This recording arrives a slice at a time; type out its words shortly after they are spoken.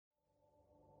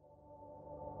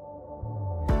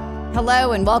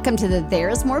Hello and welcome to the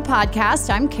There's More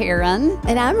podcast. I'm Karen.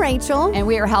 And I'm Rachel. And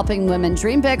we are helping women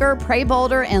dream bigger, pray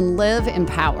bolder, and live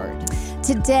empowered.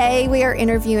 Today we are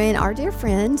interviewing our dear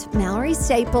friend, Mallory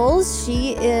Staples.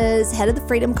 She is head of the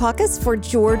Freedom Caucus for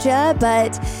Georgia,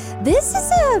 but this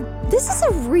is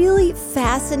a really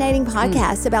fascinating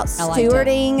podcast about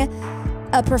stewarding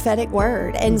a prophetic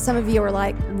word. And some of you are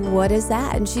like, what is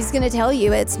that? And she's going to tell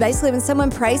you. It's basically when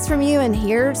someone prays from you and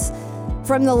hears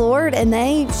from the Lord and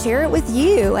they share it with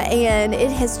you. And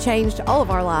it has changed all of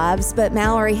our lives, but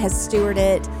Mallory has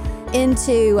stewarded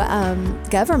into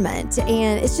government.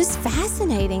 And it's just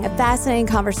fascinating, a fascinating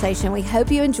conversation. We hope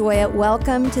you enjoy it.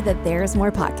 Welcome to the There's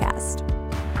More podcast.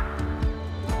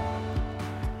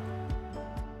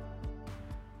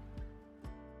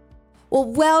 Well,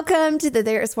 welcome to the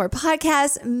There's More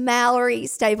podcast, Mallory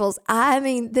Staples. I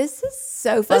mean, this is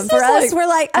so fun for us. We're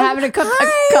like having a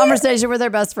conversation with our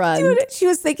best friend. Dude, she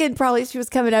was thinking probably she was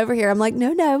coming over here. I'm like, no,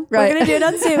 we're going to do it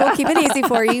on Zoom. We'll keep it easy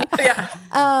for you. Yeah.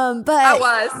 But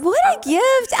what a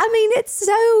gift. I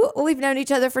mean, we've known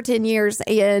each other for 10 years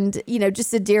and,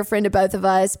 just a dear friend of both of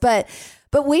us. But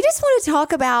we just want to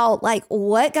talk about like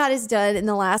what God has done in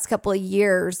the last couple of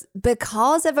years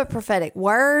because of a prophetic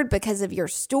word, because of your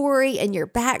story and your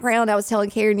background. I was telling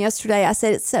Karen yesterday, I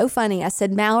said, it's so funny. I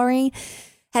said, Mallory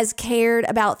has cared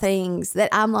about things that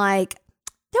I'm like,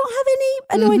 don't have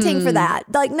any anointing for that.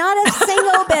 Like not a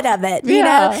single bit of it, you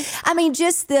know? I mean,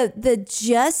 just the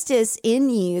justice in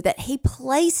you that he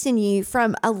placed in you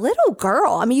from a little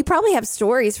girl. I mean, you probably have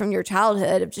stories from your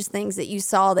childhood of just things that you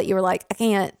saw that you were like, I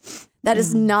can't. That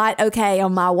is not okay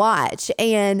on my watch.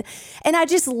 And I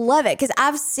just love it because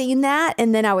I've seen that.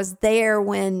 And then I was there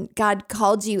when God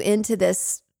called you into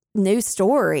this new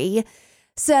story.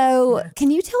 So can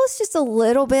you tell us just a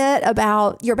little bit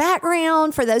about your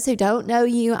background for those who don't know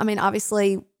you? I mean,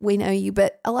 obviously we know you,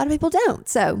 but a lot of people don't.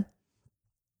 So.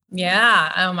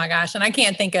 Yeah. Oh my gosh. And I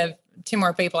can't think of two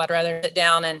more people I'd rather sit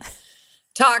down and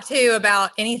talk to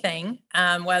about anything,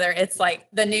 whether it's like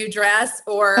the new dress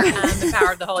or the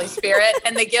power of the Holy Spirit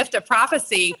and the gift of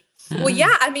prophecy. Well,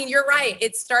 yeah, I mean, you're right.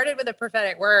 It started with a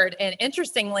prophetic word. And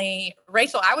interestingly,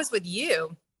 Rachel, I was with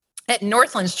you at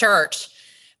Northlands Church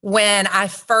when I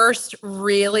first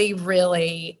really,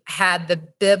 really had the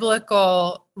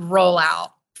biblical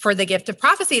rollout for the gift of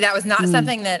prophecy. That was not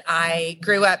something that I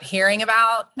grew up hearing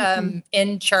about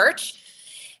in church.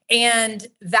 And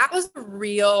that was a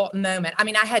real moment. I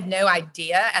mean, I had no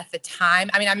idea at the time.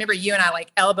 I mean, I remember you and I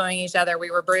like elbowing each other. We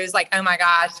were bruised, like, oh my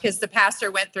gosh, because the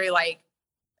pastor went through like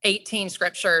 18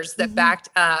 scriptures that backed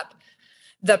up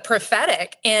the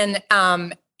prophetic. And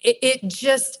it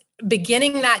just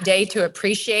beginning that day to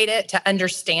appreciate it, to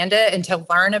understand it, and to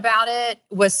learn about it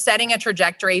was setting a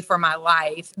trajectory for my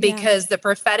life because the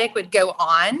prophetic would go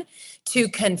on to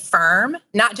confirm,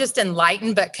 not just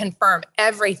enlighten, but confirm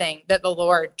everything that the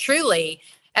Lord truly,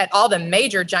 at all the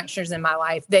major junctures in my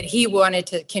life, that he wanted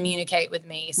to communicate with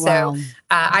me. Wow. So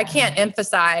I can't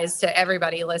emphasize to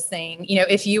everybody listening,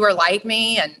 if you were like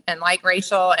me and like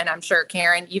Rachel, and I'm sure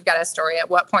Karen, you've got a story at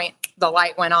what point the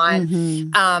light went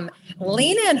on,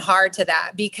 lean in hard to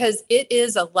that because it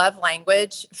is a love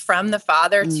language from the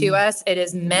Father to us. It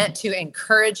is meant to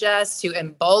encourage us, to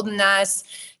embolden us,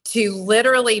 to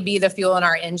literally be the fuel in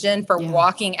our engine for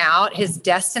walking out his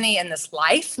destiny in this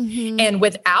life. And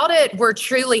without it, we're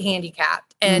truly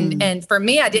handicapped. And for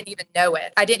me, I didn't even know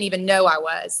it. I didn't even know I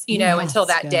was, until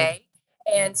that day.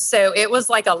 And so it was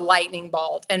like a lightning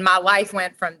bolt. And my life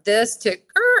went from this to,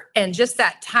 and just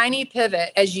that tiny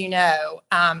pivot, as you know,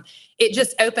 it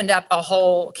just opened up a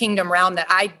whole kingdom realm that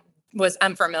I was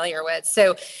unfamiliar with.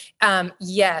 So,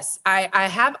 yes, I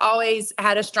have always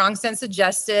had a strong sense of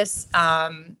justice.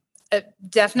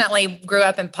 Definitely grew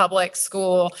up in public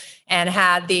school and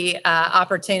had the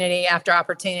opportunity after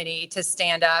opportunity to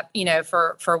stand up,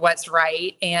 for what's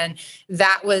right. And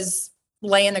that was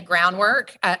laying the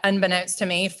groundwork, unbeknownst to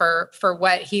me, for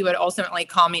what he would ultimately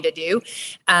call me to do.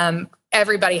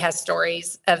 Everybody has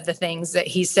stories of the things that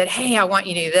he said, hey, I want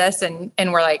you to do this. And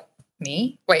we're like,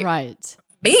 me? Wait, right.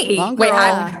 Me? Wait,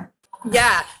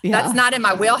 that's not in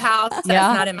my wheelhouse. That's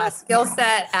not in my skill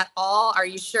set at all. Are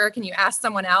you sure? Can you ask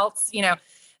someone else?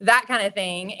 That kind of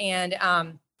thing.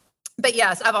 And, but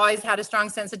yes, I've always had a strong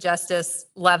sense of justice.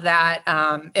 Love that.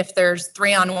 If there's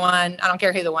 3-on-1, I don't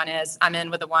care who the one is. I'm in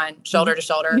with the one shoulder to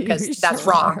shoulder because that's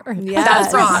wrong. Yes.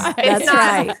 That's wrong. That's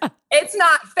right. It's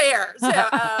not fair. So,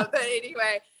 but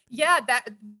anyway, that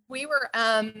we were,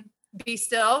 Be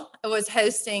Still was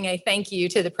hosting a thank you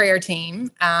to the prayer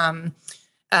team.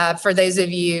 For those of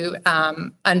you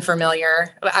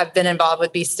unfamiliar, I've been involved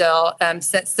with Be Still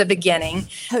since the beginning.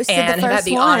 Hosted and the first had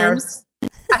the one. honors.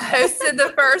 I hosted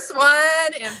the first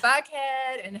one in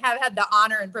Buckhead and have had the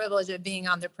honor and privilege of being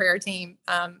on the prayer team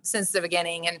since the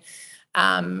beginning.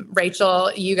 And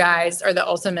Rachel, you guys are the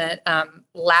ultimate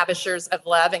lavishers of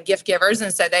love and gift givers.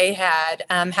 And so they had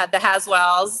the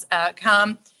Haswells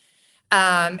come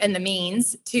and the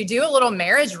Means to do a little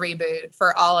marriage reboot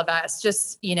for all of us.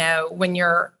 Just, when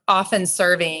you're often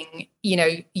serving,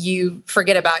 you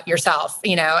forget about yourself,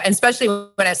 and especially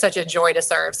when it's such a joy to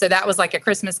serve. So that was like a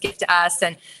Christmas gift to us.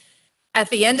 And at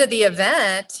the end of the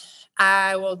event,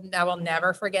 I will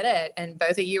never forget it. And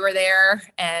both of you were there.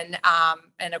 And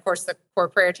of course the core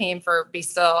prayer team for Be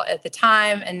Still at the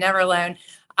time and Never Alone.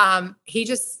 He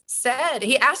just said,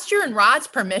 he asked your and Rod's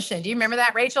permission. Do you remember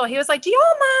that, Rachel? He was like, do y'all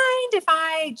mind if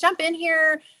I jump in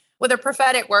here with a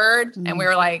prophetic word? And we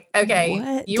were like,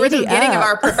 okay, you were the beginning of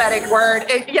our prophetic word.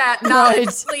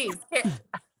 Please.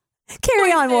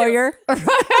 Carry on, warrior. That's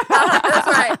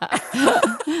right.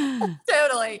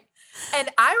 Totally. And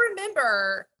I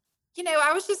remember,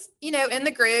 I was just, in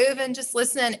the groove and just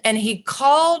listening, and he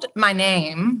called my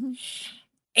name,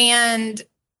 and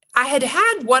I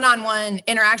had one-on-one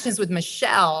interactions with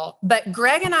Michelle, but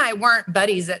Greg and I weren't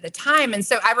buddies at the time. And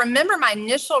so I remember my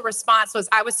initial response was,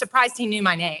 I was surprised he knew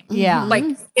my name. Yeah. Like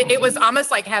it was almost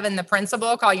like having the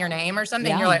principal call your name or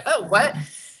something. Yeah. You're like, oh, what?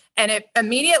 And it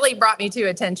immediately brought me to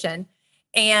attention.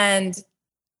 And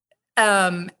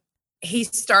he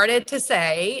started to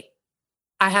say,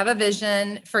 I have a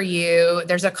vision for you.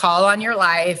 There's a call on your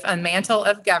life, a mantle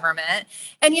of government.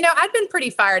 And, I'd been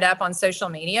pretty fired up on social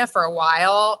media for a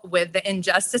while with the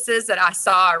injustices that I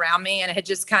saw around me, and had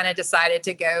just kind of decided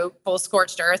to go full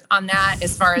scorched earth on that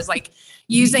as far as like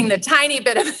using the tiny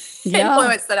bit of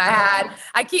influence that I had.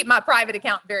 I keep my private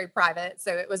account very private.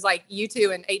 So it was like you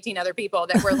two and 18 other people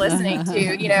that were listening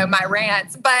to, my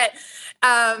rants. But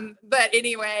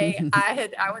anyway,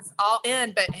 I was all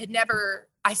in, but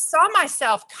I saw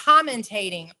myself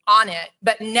commentating on it,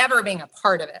 but never being a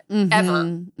part of it,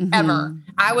 ever.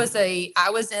 I was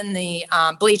in the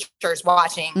bleachers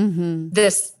watching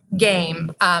this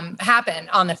game happen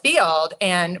on the field,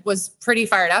 and was pretty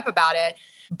fired up about it,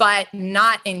 but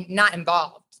not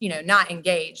involved, not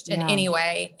engaged in any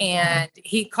way. And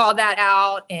he called that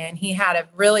out, and he had a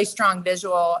really strong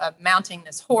visual of mounting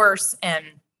this horse and,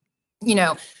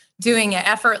 doing it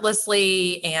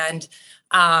effortlessly, and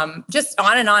just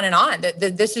on and on and on, that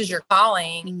this is your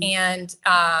calling. And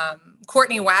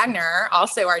Courtney Wagner,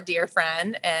 also our dear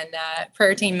friend and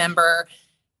prayer team member,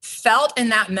 felt in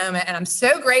that moment. And I'm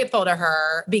so grateful to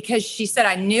her, because she said,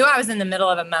 I knew I was in the middle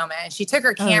of a moment. And she took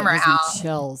her camera out,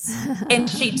 chills. and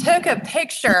she took a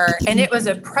picture, and it was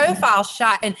a profile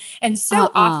shot. And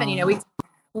so often,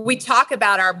 we talk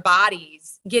about our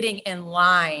bodies getting in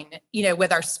line,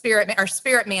 with our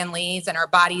spirit man leads, and our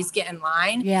bodies get in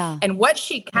line. Yeah. And what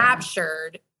she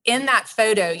captured in that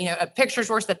photo, a picture's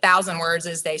worth 1,000 words,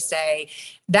 as they say.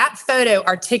 That photo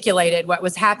articulated what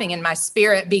was happening in my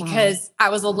spirit, because I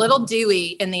was a little dewy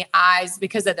in the eyes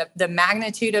because of the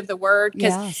magnitude of the word.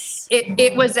 Because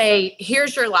it was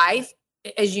here's your life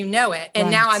as you know it. And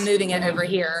now I'm moving it over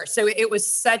here. So it was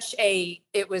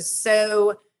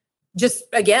so just,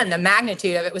 again, the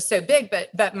magnitude of it was so big,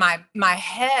 but my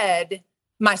head,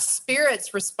 my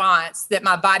spirit's response that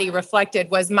my body reflected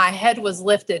was my head was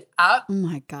lifted up. Oh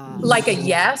my God. Like a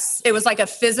yes. It was like a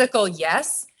physical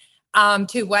yes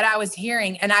to what I was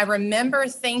hearing. And I remember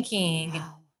thinking,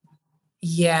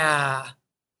 Yes.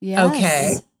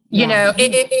 okay.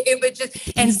 It would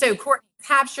just, and so Courtney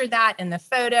captured that in the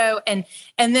photo. And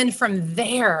then from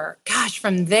there,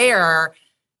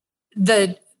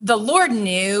 the Lord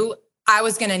knew I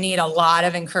was going to need a lot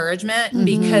of encouragement,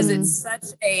 because it's such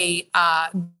a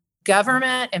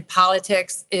government and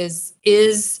politics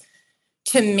is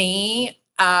to me,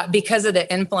 because of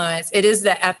the influence, it is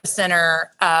the epicenter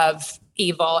of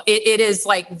evil. It is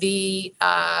like the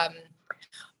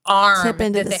arm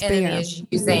that the enemy is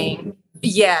using.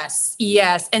 Yes.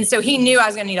 And so he knew I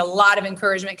was going to need a lot of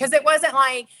encouragement, because it wasn't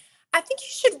like, I think you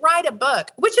should write a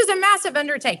book, which is a massive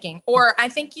undertaking, or I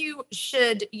think you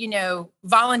should,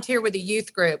 volunteer with a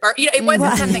youth group, or it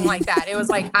wasn't something like that. It was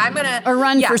like, I'm gonna or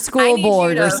run for school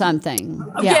board or something.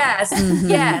 Yes.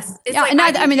 It's like,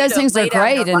 and those things are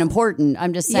great and important.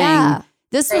 I'm just saying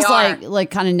this was like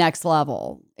kind of next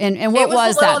level. And what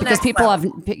was that? Because people have,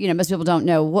 most people don't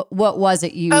know what was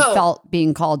it you felt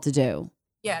being called to do?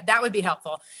 Yeah, that would be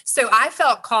helpful. So I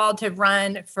felt called to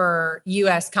run for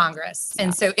U.S. Congress.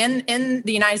 And so in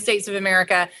the United States of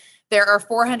America, there are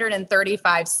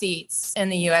 435 seats in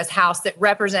the U.S. House that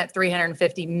represent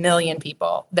 350 million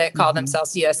people that call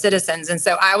themselves U.S. citizens. And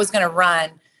so I was going to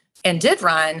run, and did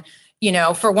run,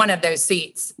 for one of those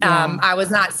seats. Yeah. I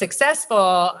was not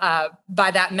successful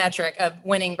by that metric of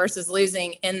winning versus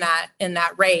losing in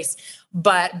that race,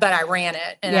 but I ran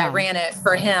it, and I ran it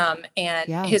for him,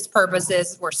 and his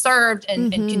purposes were served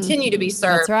and continue to be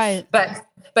served. That's right.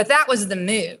 But that was the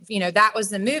move, that was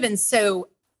the move. And so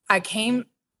I came,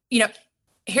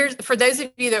 here's, for those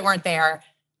of you that weren't there,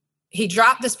 he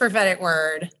dropped this prophetic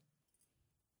word.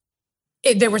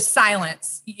 There was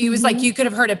silence. It was like you could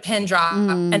have heard a pin drop.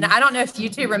 And I don't know if you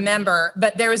two remember,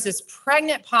 but there was this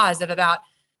pregnant pause of about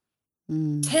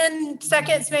 10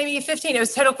 seconds, maybe 15. It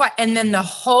was total quiet. And then the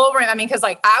whole room, because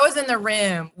I was in the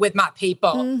room with my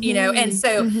people, and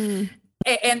so,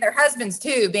 and their husbands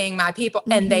too, being my people.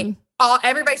 And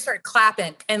everybody started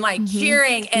clapping and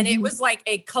cheering. And it was like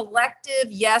a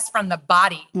collective yes from the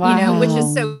body, which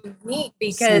is so neat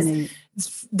because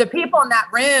the people in that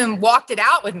room walked it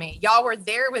out with me. Y'all were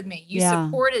there with me. You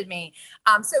supported me.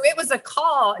 So it was a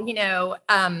call,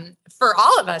 for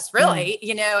all of us really,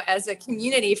 as a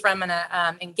community, from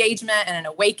an engagement and an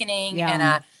awakening and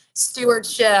a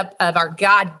stewardship of our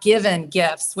God-given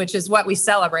gifts, which is what we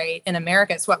celebrate in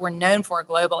America. It's what we're known for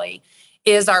globally,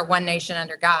 is our one nation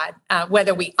under God.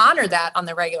 Whether we honor that on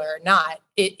the regular or not,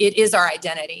 it is our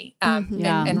identity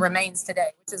and remains today,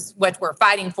 which is what we're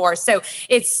fighting for. So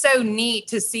it's so neat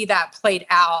to see that played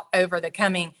out over the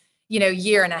coming,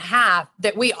 year and a half,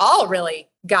 that we all really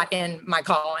got in my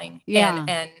calling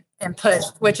and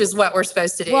pushed, which is what we're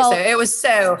supposed to do. So it was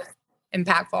so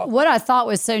impactful. What I thought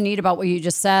was so neat about what you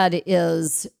just said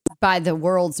is, by the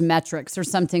world's metrics or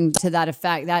something to that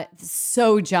effect, that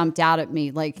so jumped out at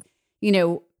me.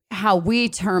 How we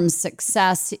term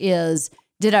success is,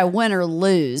 did I win or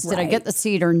lose? Did I get the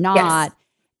seat or not? Yes.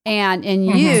 And in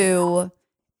you,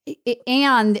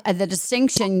 and the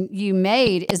distinction you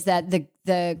made is that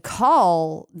the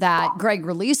call that Greg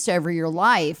released over your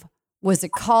life was a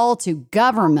call to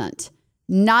government,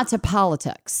 not to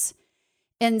politics.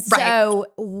 And so,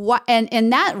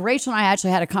 and that, Rachel and I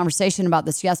actually had a conversation about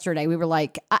this yesterday. We were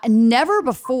like, never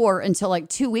before until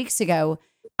 2 weeks ago,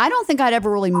 I don't think I'd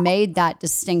ever really made that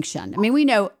distinction. We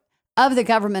know of the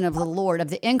government of the Lord, of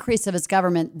the increase of his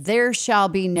government, there shall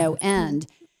be no end.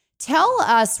 Tell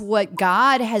us what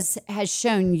God has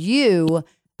shown you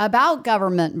about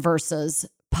government versus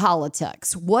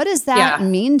politics. What does that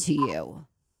mean to you?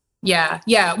 Yeah.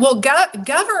 Well,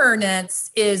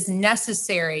 governance is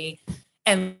necessary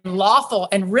and lawful,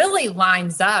 and really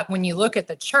lines up, when you look at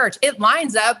the church, it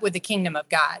lines up with the kingdom of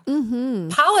God.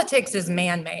 Politics is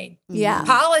man-made.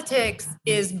 Politics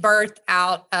is birthed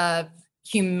out of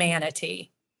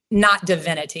humanity, not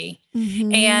divinity.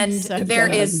 And there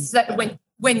is,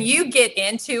 when you get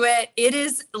into it, it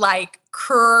is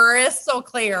crystal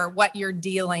clear what you're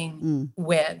dealing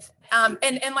with.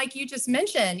 And like you just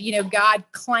mentioned, God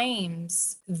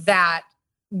claims that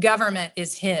government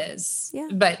is his,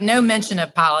 but no mention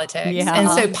of politics. And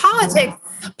so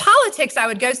politics, I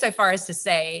would go so far as to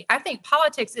say, I think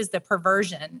politics is the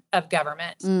perversion of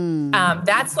government.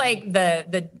 That's like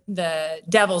the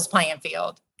devil's playing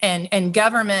field. And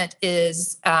government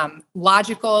is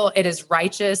logical. It is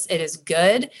righteous. It is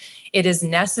good. It is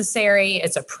necessary.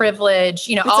 It's a privilege.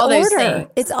 All those things.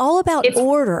 It's all about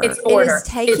order. It's order. It is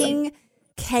taking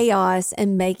chaos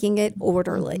and making it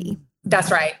orderly.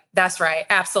 That's right.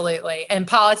 Absolutely. And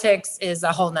politics is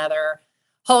a whole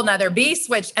nother beast,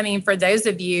 which, for those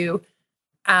of you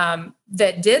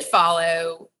that did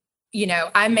follow,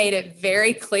 I made it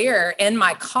very clear in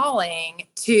my calling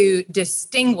to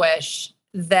distinguish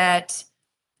that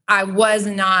I was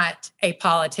not a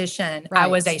politician. Right. I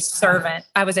was a servant.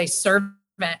 I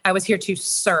was here to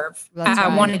serve.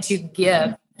 I wanted to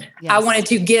give. Yes. I wanted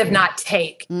to give, not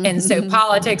take. And so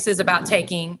politics is about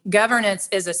taking. Governance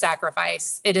is a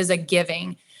sacrifice. It is a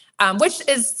giving, which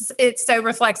so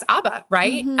reflects Abba,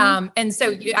 right? And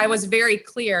so I was very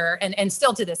clear, and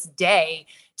still to this day,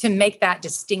 to make that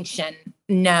distinction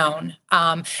known.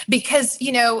 Because,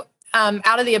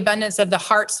 out of the abundance of the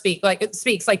heart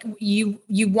speaks like you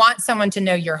want someone to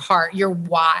know your heart, your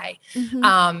why,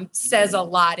 says a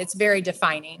lot. It's very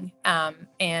defining.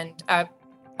 And I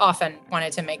often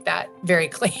wanted to make that very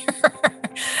clear,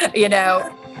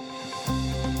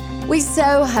 We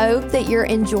so hope that you're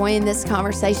enjoying this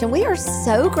conversation. We are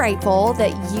so grateful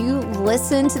that you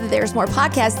listened to the There's More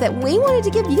podcast, that we wanted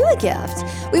to give you a gift.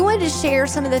 We wanted to share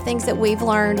some of the things that we've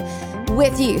learned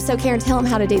with you. So Karen, tell them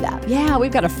how to do that. Yeah,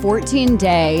 we've got a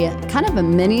 14-day kind of a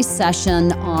mini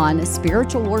session on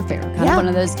spiritual warfare. Kind of one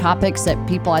of those topics that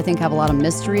people, I think, have a lot of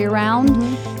mystery around.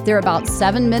 They're about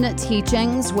 7-minute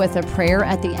teachings with a prayer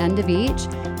at the end of each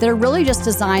that are really just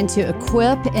designed to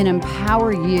equip and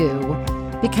empower you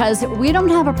because we don't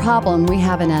have a problem, we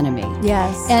have an enemy.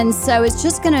 Yes. And so it's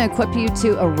just going to equip you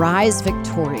to arise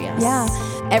victorious. Yeah.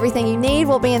 Everything you need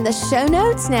will be in the show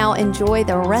notes. Now enjoy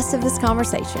the rest of this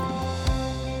conversation.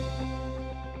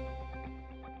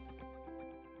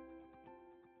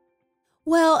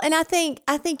 Well, and I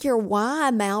think your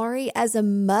why, Mallory, as a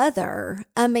mother,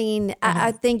 I mean,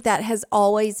 I think that has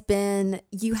always been,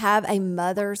 you have a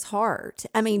mother's heart.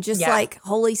 I mean, just like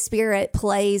Holy Spirit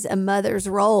plays a mother's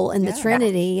role in the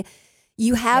Trinity,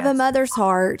 you have a mother's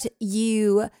heart.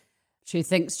 She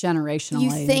thinks generationally.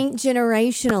 You think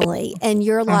generationally, and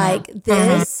you're like,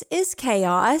 this is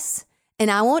chaos. And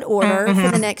I want order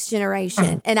for the next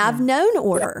generation. And I've known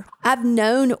order. I've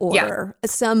known order,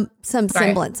 some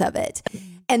semblance of it.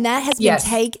 And that has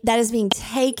been being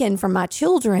taken from my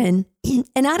children.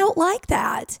 And I don't like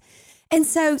that. And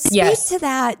so speak to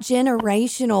that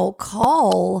generational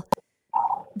call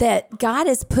that God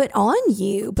has put on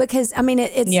you, because I mean,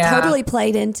 it's totally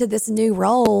played into this new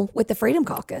role with the Freedom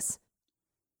Caucus.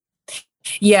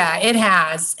 Yeah, it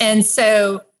has. And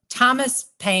so Thomas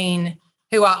Paine,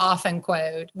 who I often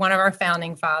quote, one of our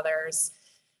founding fathers,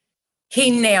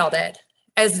 he nailed it,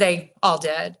 as they all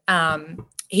did.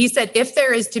 He said, if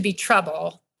there is to be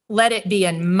trouble, let it be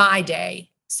in my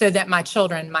day so that my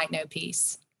children might know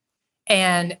peace.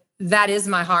 And that is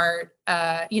my heart.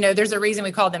 There's a reason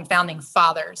we call them founding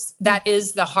fathers. That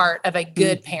is the heart of a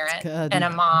good parent and a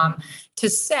mom, to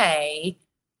say,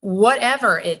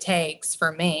 whatever it takes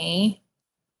for me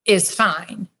is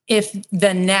fine. If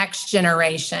the next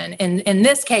generation, in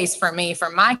this case for me, for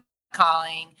my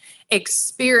calling,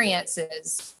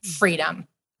 experiences freedom,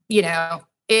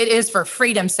 it is for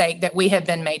freedom's sake that we have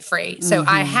been made free. So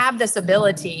I have this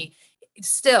ability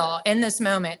still in this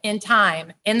moment in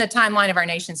time, in the timeline of our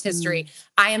nation's history,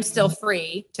 I am still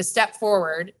free to step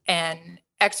forward and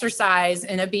exercise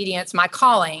in obedience my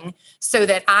calling so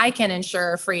that I can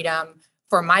ensure freedom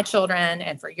for my children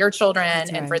and for your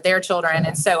children and for their children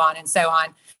and so on and so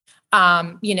on.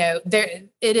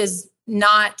 It is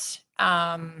not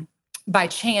by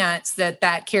chance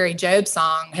that Carrie Job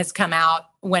song has come out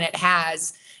when it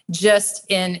has, just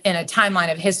in a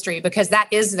timeline of history, because that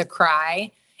is the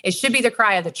cry. It should be the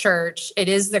cry of the church. It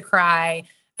is the cry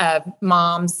of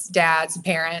moms, dads,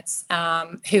 parents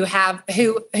who have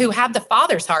the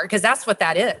Father's heart, because that's what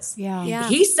that is. Yeah.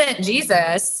 He sent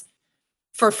Jesus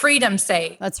for freedom's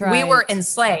sake. That's right. We were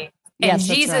enslaved. And yes,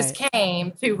 Jesus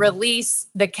came to release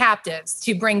the captives,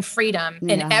 to bring freedom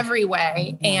in every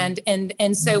way. And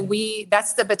so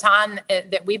that's the baton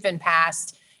that we've been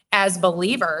passed as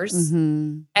believers,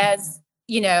 as,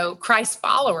 Christ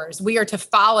followers. We are to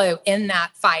follow in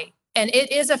that fight. And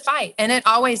it is a fight, and it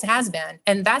always has been.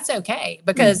 And that's okay,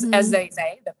 because as they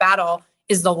say, the battle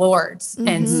is the Lord's.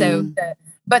 And so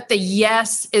but the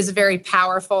yes is very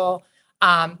powerful.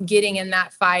 Getting in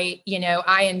that fight,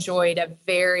 I enjoyed a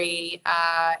very,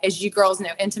 as you girls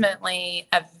know intimately,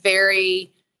 a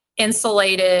very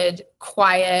insulated,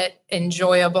 quiet,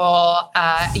 enjoyable,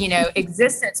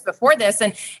 existence before this.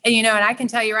 And I can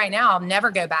tell you right now, I'll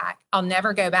never go back.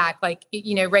 Like,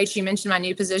 Rach, you mentioned my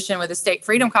new position with the State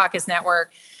Freedom Caucus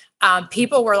Network.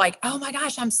 People were like, oh my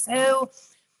gosh, I'm so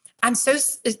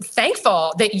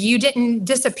thankful that you didn't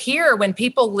disappear when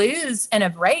people lose in a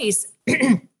race.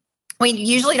 We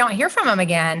usually don't hear from them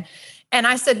again. And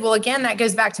I said, well, again, that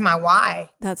goes back to my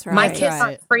why. That's right. My kids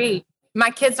aren't free.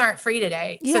 My kids aren't free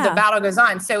today. So the battle goes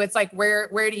on. So it's like, where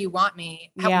do you want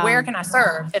me? Where can I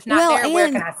serve? If not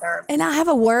where can I serve? And I have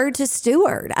a word to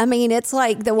steward. I mean, it's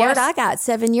like the word I got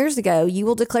 7 years ago. You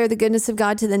will declare the goodness of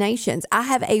God to the nations. I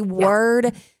have a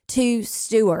word to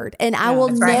steward, and I will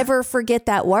never forget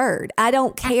that word. I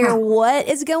don't care what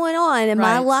is going on in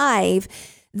my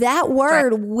life. That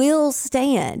word will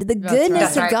stand. The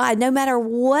goodness of God, no matter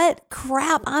what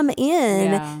crap I'm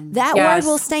in, that word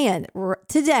will stand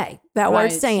today. That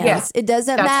word stands. Yes. It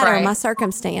doesn't matter my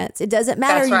circumstance. It doesn't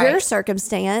matter your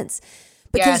circumstance,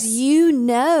 because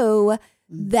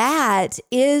that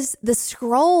is the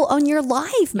scroll on your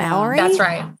life, Mallory. That's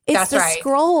right. It's the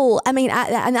scroll. I mean,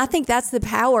 I think that's the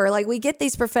power. Like, we get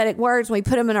these prophetic words, and we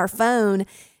put them in our phone,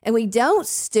 and we don't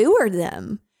steward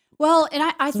them. Well, and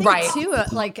I think too,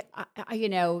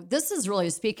 this is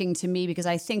really speaking to me, because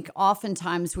I think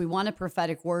oftentimes we want a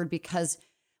prophetic word because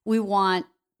we want,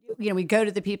 we go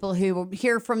to the people who will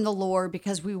hear from the Lord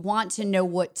because we want to know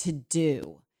what to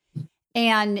do.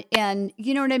 And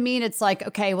you know what I mean? It's like,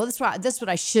 okay, well, this is what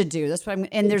I should do. That's what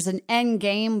and there's an end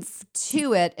game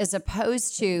to it, as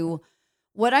opposed to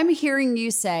what I'm hearing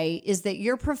you say is that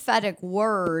your prophetic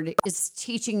word is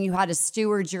teaching you how to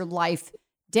steward your life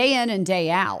day in and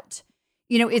day out.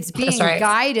 it's being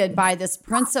guided by this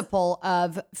principle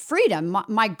of freedom.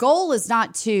 My goal is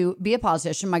not to be a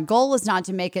politician. My goal is not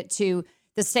to make it to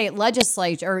the state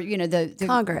legislature or, the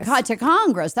Congress. To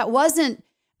Congress. That wasn't,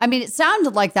 it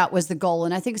sounded like that was the goal.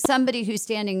 And I think somebody who's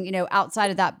standing,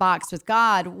 outside of that box with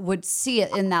God would see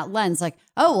it in that lens, like,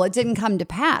 oh, well, it didn't come to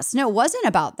pass. No, it wasn't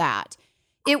about that.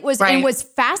 It was, and what's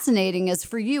fascinating is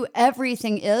for you,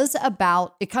 everything is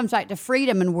about, it comes back to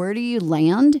freedom. And where do you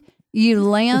land? You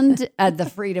land at the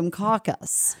Freedom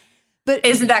Caucus. But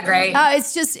isn't that great? I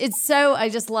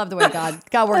just love the way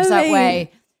God works that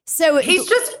way. So he's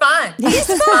just fun. He's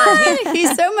fun.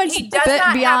 He's so much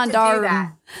beyond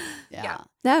our. Yeah.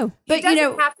 No, but he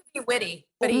doesn't have to be witty,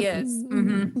 but he is.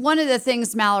 Mm-hmm. One of the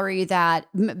things, Mallory, that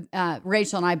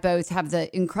Rachel and I both have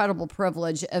the incredible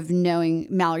privilege of knowing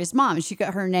Mallory's mom.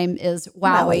 Her name is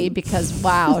Wowie because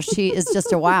she is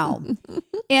just a wow.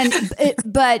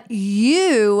 But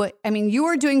you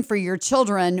are doing for your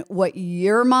children what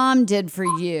your mom did for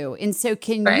you. And so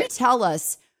can you tell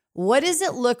us, what does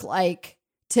it look like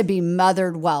to be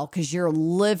mothered well? Because you're a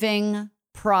living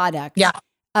product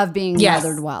of being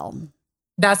mothered well.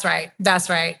 That's right.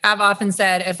 I've often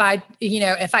said, if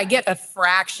I get a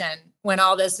fraction when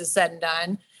all this is said and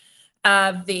done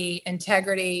of the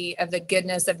integrity, of the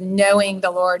goodness of knowing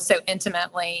the Lord so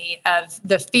intimately, of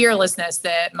the fearlessness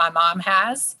that my mom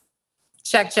has,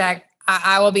 check,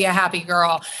 I will be a happy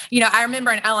girl. I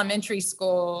remember in elementary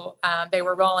school, they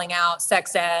were rolling out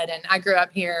sex ed, and I grew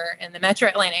up here in the Metro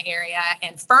Atlanta area,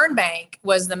 and Fernbank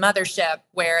was the mothership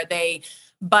where they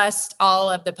bust all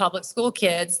of the public school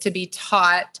kids to be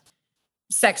taught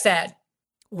sex ed.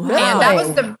 Wow. And that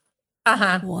was the,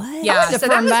 What? Yeah. So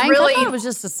that was really, I thought it was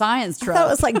just a science trip. I thought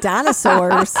it was like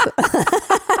dinosaurs.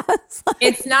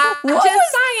 It's not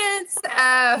just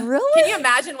science. Really? Can you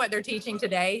imagine what they're teaching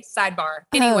today? Sidebar.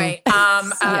 Anyway,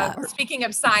 speaking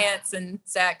of science and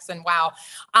sex and wow.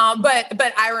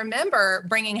 But I remember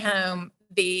bringing home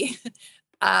the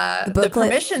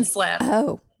permission slip.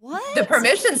 Oh, what? The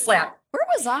permission slip. Where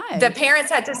was I? The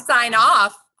parents had to sign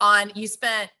off on, you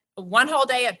spent one whole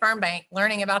day at Fernbank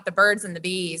learning about the birds and the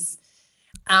bees.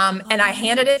 And I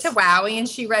handed it to Wowie, and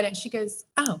she read it, and she goes,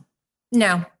 oh,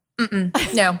 no,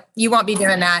 no, you won't be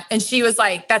doing that. And she was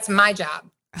like, that's my job.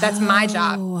 That's my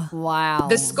job. Wow.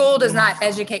 The school does not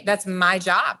educate. That's my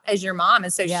job as your mom.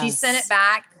 And so she sent it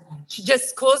back. She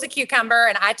just cool as a cucumber.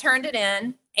 And I turned it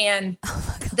in, and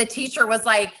the teacher was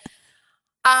like,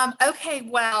 okay,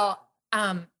 well,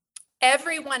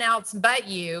 everyone else but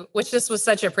you, which this was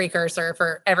such a precursor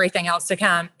for everything else to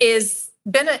come,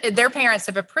 their parents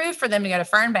have approved for them to go to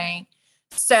Fernbank.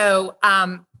 So,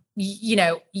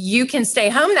 you can stay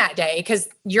home that day because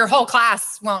your whole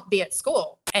class won't be at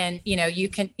school, and, you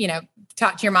can,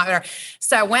 talk to your mom.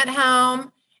 So I went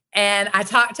home and I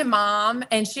talked to mom,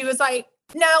 and she was like,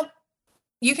 no,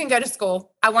 you can go to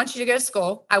school. I want you to go to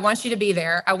school. I want you to be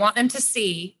there. I want them to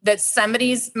see that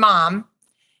somebody's mom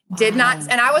did not.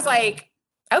 And I was like,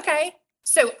 okay.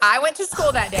 So I went to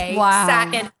school that day,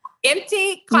 sat in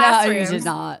empty classrooms.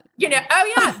 No, you did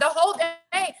not. The whole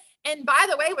day. And by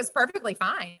the way, it was perfectly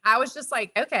fine. I was just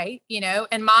like, okay,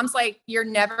 and mom's like, you're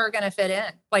never going to fit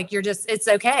in. Like, it's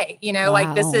okay.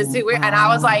 Like, this is who we're, and I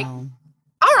was like,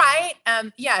 all right.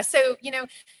 So,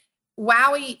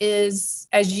 Wowie is,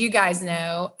 as you guys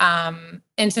know,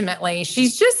 intimately,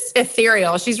 she's just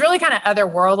ethereal. She's really kind of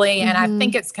otherworldly. And I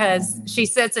think it's because she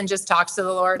sits and just talks to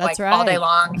the Lord all day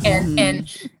long and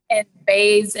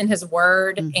bathes in his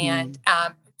word. And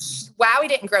Wowie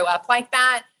didn't grow up like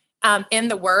that in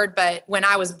the word. But when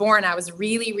I was born, I was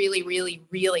really, really, really,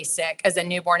 really sick as a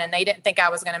newborn, and they didn't think I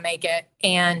was going to make it.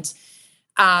 And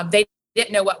they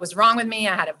didn't know what was wrong with me.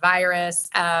 I had a virus.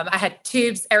 I had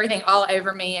tubes, everything all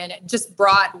over me. And it just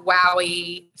brought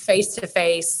Wowie face to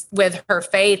face with her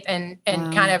faith and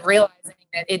kind of realizing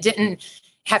that it didn't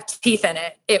have teeth in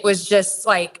it. It was just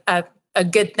like a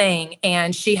good thing.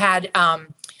 And she had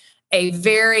a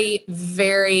very,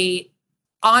 very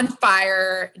on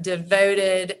fire,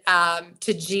 devoted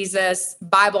to Jesus,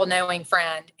 Bible knowing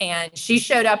friend. And she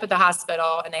showed up at the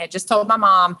hospital, and they had just told my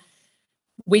mom,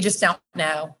 we just don't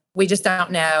know. We just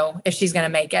don't know if she's going to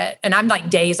make it. And I'm like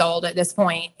days old at this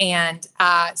point. And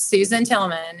Susan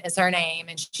Tillman is her name.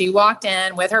 And she walked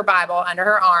in with her Bible under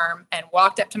her arm and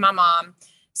walked up to my mom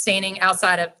standing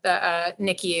outside of the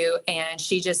NICU. And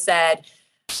she just said,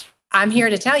 I'm here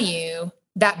to tell you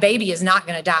that baby is not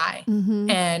going to die.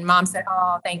 And mom said,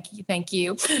 oh, thank you. Thank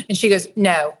you. And she goes,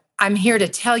 no, I'm here to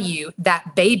tell you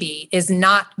that baby is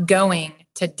not going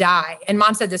to die. And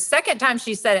mom said the second time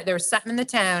she said it, there was something in the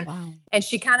tone. Wow. And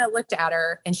she kind of looked at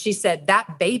her and she said,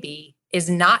 that baby is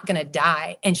not going to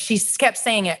die. And she kept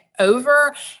saying it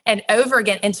over and over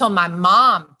again until my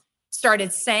mom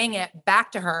started saying it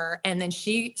back to her. And then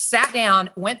she sat down,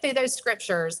 went through those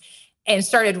scriptures and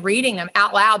started reading them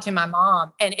out loud to my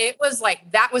mom. And it was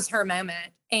like, that was her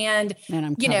moment. And,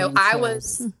 you know, I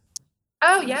was,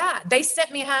 oh yeah, they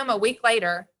sent me home a week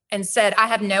later and said, I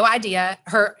have no idea.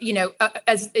 Her, you know,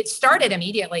 as it started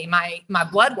immediately, my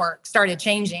blood work started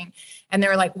changing. And they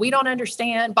were like, we don't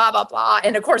understand, blah, blah, blah.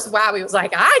 And of course, Wowie was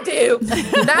like, I do.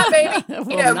 That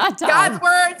baby, you know, God's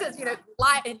word says, you know,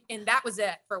 lie. And that was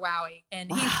it for Wowie.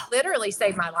 And he literally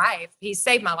saved my life. He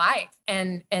saved my life.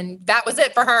 And that was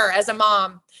it for her as a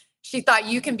mom. She thought,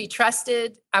 you can be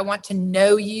trusted. I want to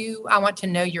know you. I want to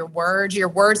know your words. Your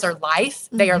words are life.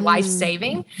 They are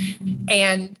life-saving.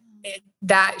 And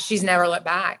that she's never looked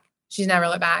back. She's never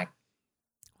looked back.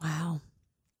 Wow.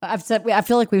 I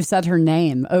feel like we've said her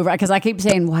name over because I keep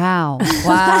saying, wow.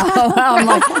 I'm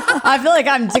like, I feel like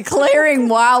I'm declaring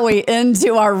Wowie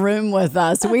into our room with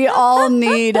us. We all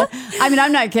need, I mean,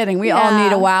 I'm not kidding. We all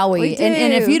need a Wowie.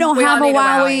 And if you don't have a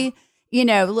Wowie, you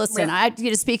know, listen,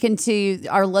 speaking to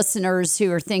our listeners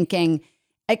who are thinking,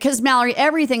 because Mallory,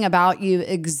 everything about you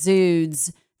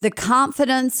exudes the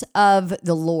confidence of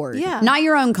the Lord, not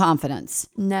your own confidence.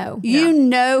 No. You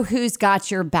know who's got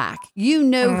your back. You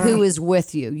know who is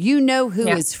with you. You know who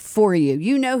is for you.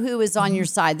 You know who is on your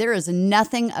side. There is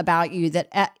nothing about you that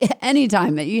at any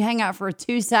time that you hang out for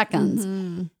 2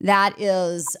 seconds, that's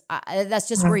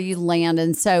just where you land.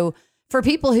 And so for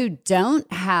people who don't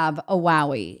have a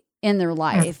Wowie in their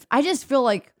life, I just feel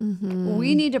like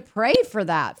we need to pray for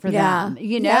that for them.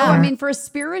 You know, I mean, for a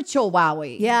spiritual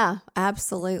Wowie. Yeah,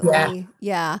 absolutely.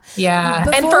 Yeah.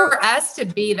 And for us to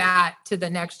be that to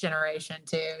the next generation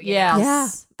too. Yeah,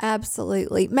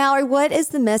 absolutely. Mallory, what is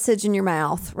the message in your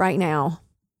mouth right now?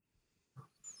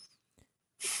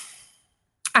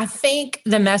 I think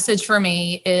the message for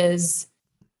me is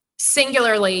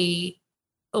singularly,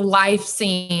 life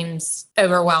seems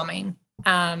overwhelming.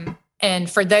 And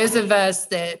for those of us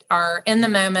that are in the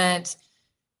moment,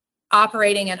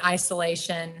 operating in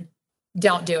isolation,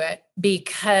 don't do it,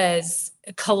 because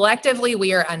collectively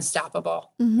we are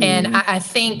unstoppable. And I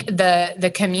think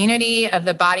the community of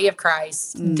the body of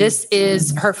Christ, this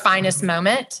is her finest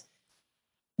moment.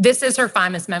 This is her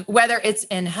finest moment, whether it's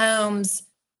in homes,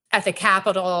 at the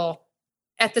Capitol,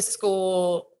 at the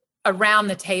school, around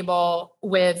the table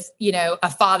with, you know, a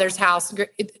father's house,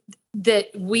 that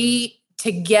we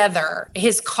together,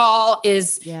 his call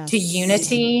is to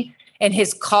unity, and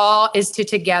his call is to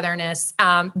togetherness,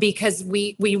 because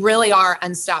we really are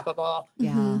unstoppable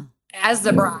as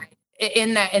the bride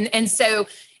in that. And so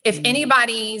if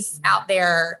anybody's out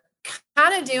there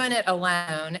kind of doing it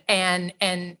alone, and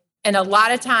a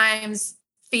lot of times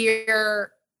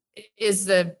fear is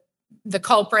the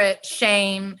culprit,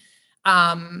 shame,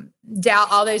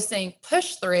 doubt, all those things,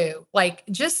 push through. Like,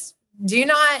 just do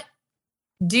not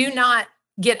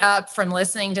get up from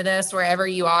listening to this wherever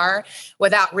you are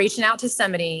without reaching out to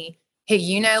somebody who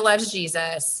you know loves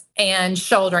Jesus and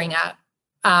shouldering up,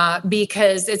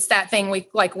 because it's that thing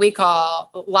we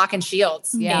call lock and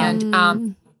shields.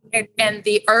 And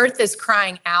the earth is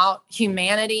crying out,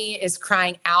 humanity is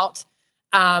crying out,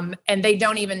 and they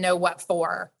don't even know what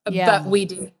for, but we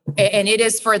do. And it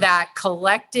is for that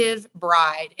collective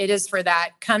bride. It is for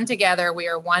that come together. We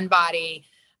are one body,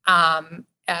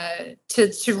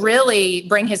 to really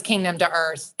bring his kingdom to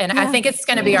earth. And I think it's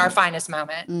going to be our finest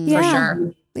moment for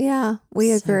sure. Yeah,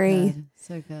 we agree.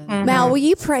 So good. Mal, will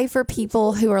you pray for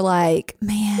people who are like,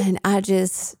 man,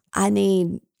 I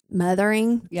need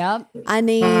mothering. Yep. I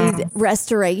need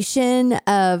restoration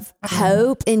of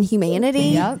hope in humanity.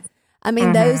 Yep. I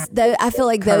mean, those I feel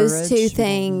like courage. Those two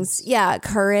things. Yeah.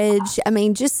 Courage. I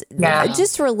mean, just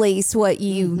release what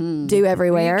you do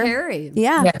everywhere. You carry.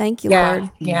 Yeah. Thank you, Lord.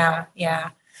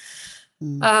 Yeah.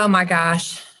 Oh my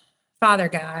gosh. Father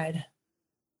God,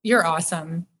 you're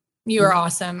awesome. You are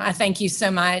awesome. I thank you so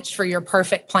much for your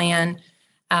perfect plan.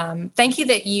 Thank you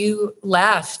that you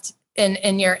left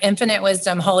in your infinite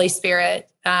wisdom. Holy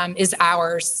Spirit is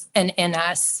ours and in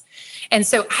us. And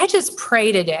so I just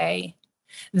pray today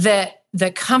that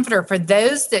the comforter for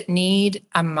those that need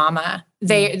a mama,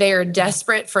 they are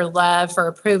desperate for love, for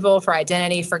approval, for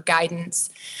identity, for guidance.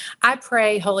 I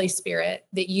pray, Holy Spirit,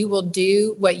 that you will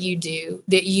do what you do,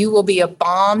 that you will be a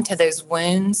balm to those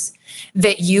wounds,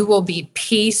 that you will be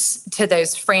peace to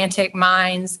those frantic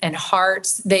minds and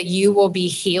hearts, that you will be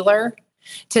healer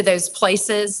to those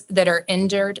places that are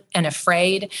injured and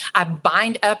afraid. I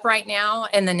bind up right now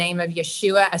in the name of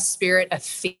Yeshua a spirit of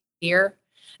fear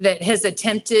that has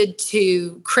attempted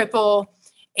to cripple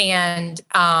and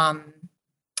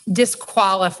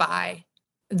disqualify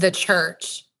the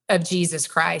church of Jesus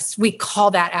Christ. We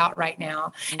call that out right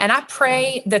now. And I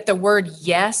pray that the word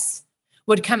yes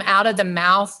would come out of the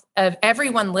mouth of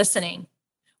everyone listening,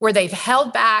 where they've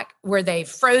held back, where they've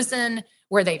frozen,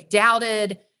 where they've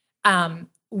doubted,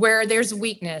 where there's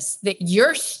weakness, that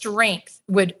your strength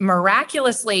would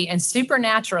miraculously and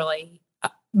supernaturally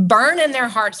burn in their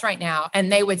hearts right now.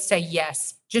 And they would say,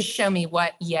 yes, just show me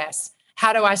what, yes.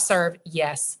 How do I serve?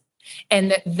 Yes.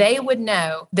 And that they would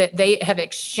know that they have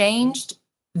exchanged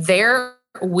their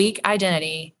weak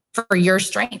identity for your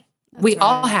strength. We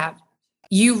all have.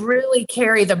 You really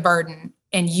carry the burden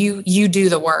and you do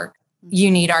the work.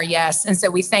 You need our yes. And so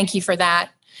we thank you for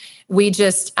that. We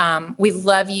just, we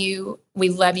love you. We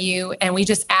love you. And we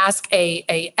just ask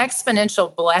a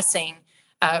exponential blessing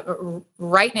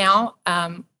right now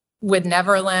with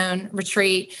Never Alone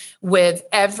Retreat, with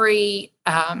every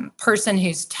person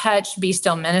who's touched Be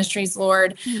Still Ministries,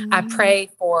 Lord. Mm-hmm. I pray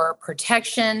for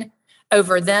protection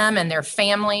over them and their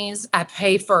families. I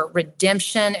pray for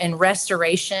redemption and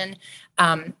restoration.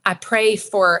 I pray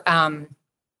for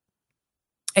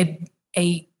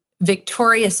a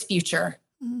victorious future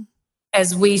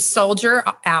as we soldier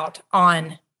out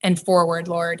on and forward,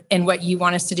 Lord, in what you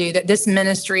want us to do, that this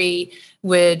ministry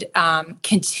would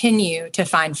continue to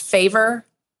find favor,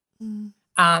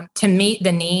 to meet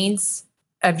the needs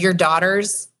of your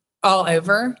daughters all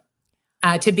over,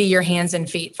 to be your hands and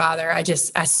feet, Father. I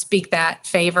speak that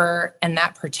favor and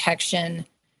that protection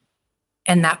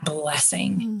and that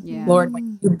blessing. Yeah. Lord,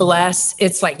 when you bless,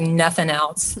 it's like nothing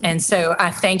else. And so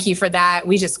I thank you for that.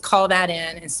 We just call that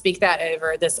in and speak that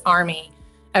over this army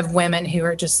of women who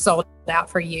are just sold out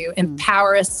for you.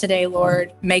 Empower us today,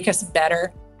 Lord. Make us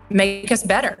better. Make us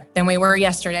better than we were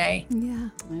yesterday. Yeah.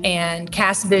 And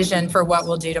cast vision for what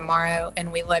we'll do tomorrow.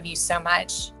 And we love you so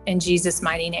much. In Jesus'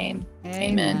 mighty name.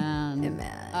 Amen.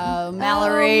 Amen. Oh,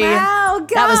 Mallory. That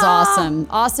was awesome.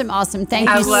 Awesome. Thank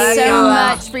you so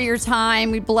much for your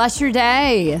time. We bless your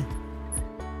day.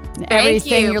 Thank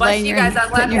you. Bless you guys. I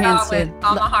love you all with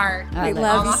all my heart. We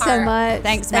love you so much.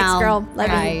 Thanks, Mal. Thanks, girl.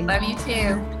 Love you. Love you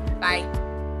too. Bye.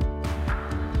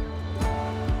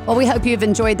 Well, we hope you've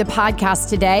enjoyed the podcast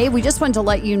today. We just wanted to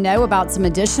let you know about some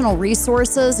additional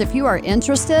resources. If you are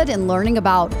interested in learning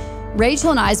about Rachel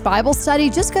and I's Bible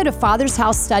study, just go to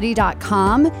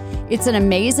fathershousestudy.com. It's an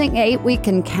amazing 8-week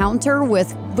encounter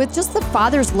with just the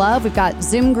Father's love. We've got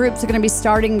Zoom groups that are going to be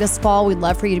starting this fall. We'd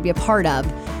love for you to be a part of.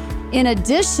 In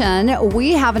addition,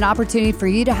 we have an opportunity for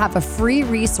you to have a free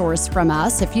resource from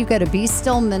us. If you go to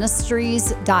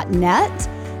bestillministries.net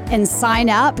and sign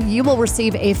up, you will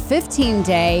receive a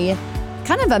 15-day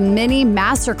kind of a mini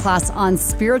masterclass on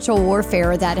spiritual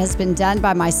warfare that has been done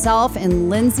by myself and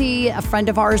Lindsay, a friend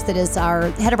of ours that is our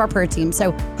head of our prayer team.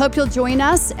 So hope you'll join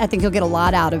us. I think you'll get a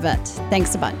lot out of it.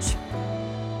 Thanks a bunch.